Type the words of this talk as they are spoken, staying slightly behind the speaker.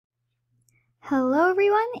Hello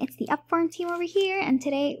everyone, it's the Upform team over here, and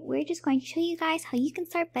today we're just going to show you guys how you can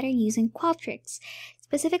start better using Qualtrics.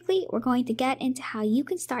 Specifically, we're going to get into how you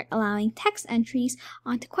can start allowing text entries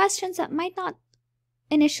onto questions that might not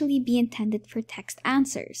initially be intended for text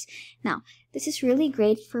answers. Now, this is really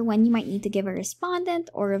great for when you might need to give a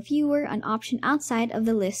respondent or a viewer an option outside of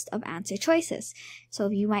the list of answer choices. So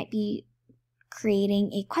if you might be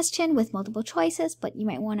creating a question with multiple choices, but you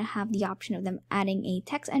might want to have the option of them adding a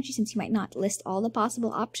text entry since you might not list all the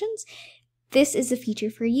possible options, this is a feature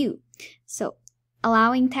for you. So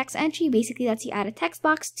allowing text entry basically lets you add a text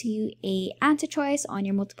box to a answer choice on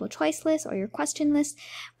your multiple choice list or your question list,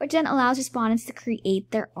 which then allows respondents to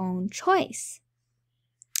create their own choice.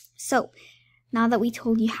 So now that we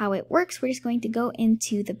told you how it works, we're just going to go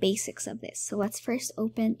into the basics of this. So let's first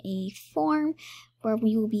open a form where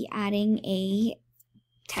we will be adding a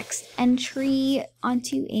text entry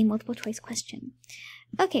onto a multiple choice question.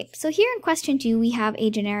 Okay, so here in question 2, we have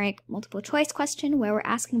a generic multiple choice question where we're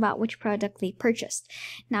asking about which product they purchased.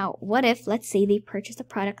 Now, what if, let's say, they purchased a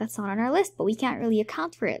product that's not on our list, but we can't really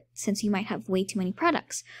account for it since you might have way too many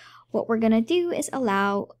products? What we're going to do is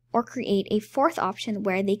allow or create a fourth option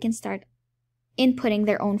where they can start inputting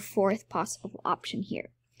their own fourth possible option here.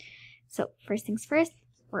 So first things first,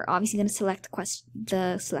 we're obviously going to select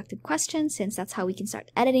the selected question since that's how we can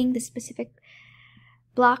start editing the specific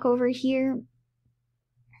block over here.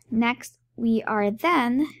 Next, we are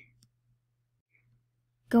then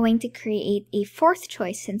going to create a fourth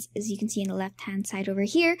choice since, as you can see on the left-hand side over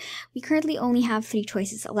here, we currently only have 3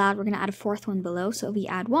 choices allowed. We're going to add a fourth one below. So if we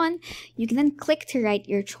add one, you can then click to write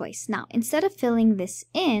your choice. Now, instead of filling this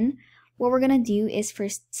in, what we're going to do is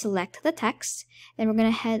first select the text, then we're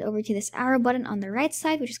going to head over to this arrow button on the right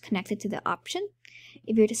side, which is connected to the option.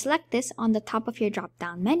 If you were to select this, on the top of your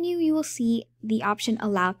drop-down menu, you will see the option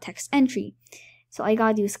Allow Text Entry. So all you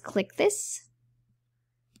gotta do is click this,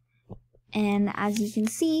 and as you can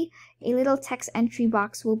see, a little text entry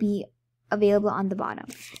box will be available on the bottom.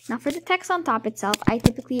 Now for the text on top itself, I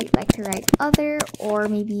typically like to write other, or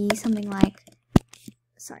maybe something like,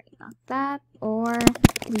 sorry, not that, or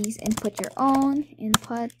please input your own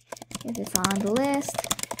input if it's on the list.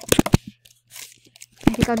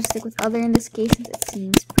 I think I'll just stick with other in this case since it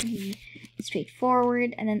seems pretty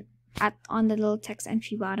straightforward. And then on the little text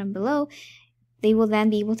entry bottom below, they will then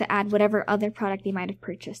be able to add whatever other product they might have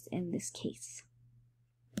purchased in this case.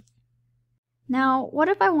 Now, what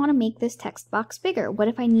if I want to make this text box bigger? What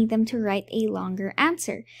if I need them to write a longer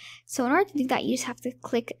answer? So in order to do that, you just have to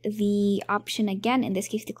click the option again, in this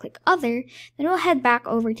case to click Other, then we'll head back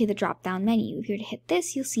over to the drop-down menu. If you were to hit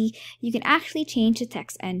this, you'll see you can actually change the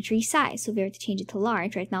text entry size. So if you were to change it to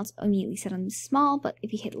large, right now it's immediately set on small, but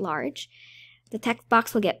if you hit large, the text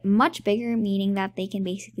box will get much bigger, meaning that they can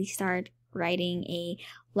basically start writing a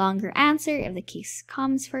longer answer if the case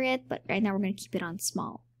comes for it, but right now we're going to keep it on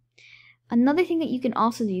small. Another thing that you can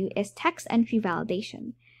also do is text entry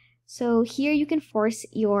validation. So here you can force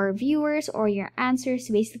your viewers or your answers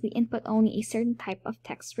to basically input only a certain type of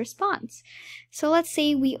text response. So let's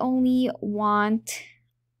say we only want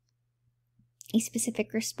a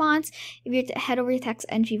specific response. If you were to head over to text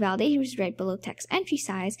entry validation, which is right below text entry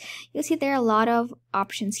size, you'll see there are a lot of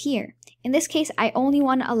options here. In this case, I only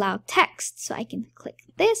want to allow text, so I can click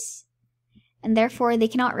this, and therefore they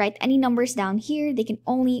cannot write any numbers down here. They can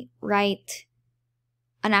only write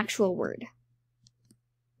an actual word.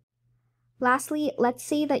 Lastly, let's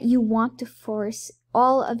say that you want to force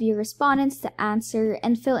all of your respondents to answer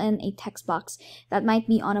and fill in a text box that might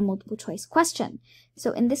be on a multiple choice question.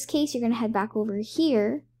 So in this case, you're going to head back over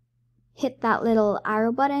here, hit that little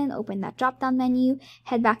arrow button, open that drop-down menu,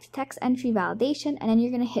 head back to text entry validation, and then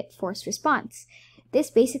you're going to hit force response. This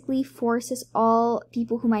basically forces all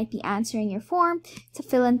people who might be answering your form to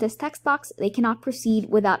fill in this text box. They cannot proceed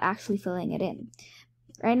without actually filling it in.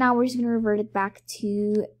 Right now, we're just going to revert it back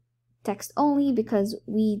to text only because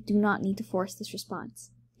we do not need to force this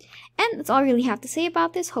response. And that's all I really have to say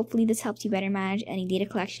about this. Hopefully this helps you better manage any data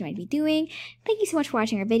collection you might be doing. Thank you so much for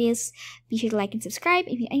watching our videos. Be sure to like and subscribe.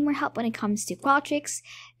 If you need any more help when it comes to Qualtrics,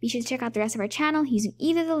 be sure to check out the rest of our channel using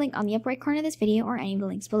either the link on the upper right corner of this video or any of the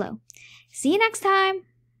links below. See you next time!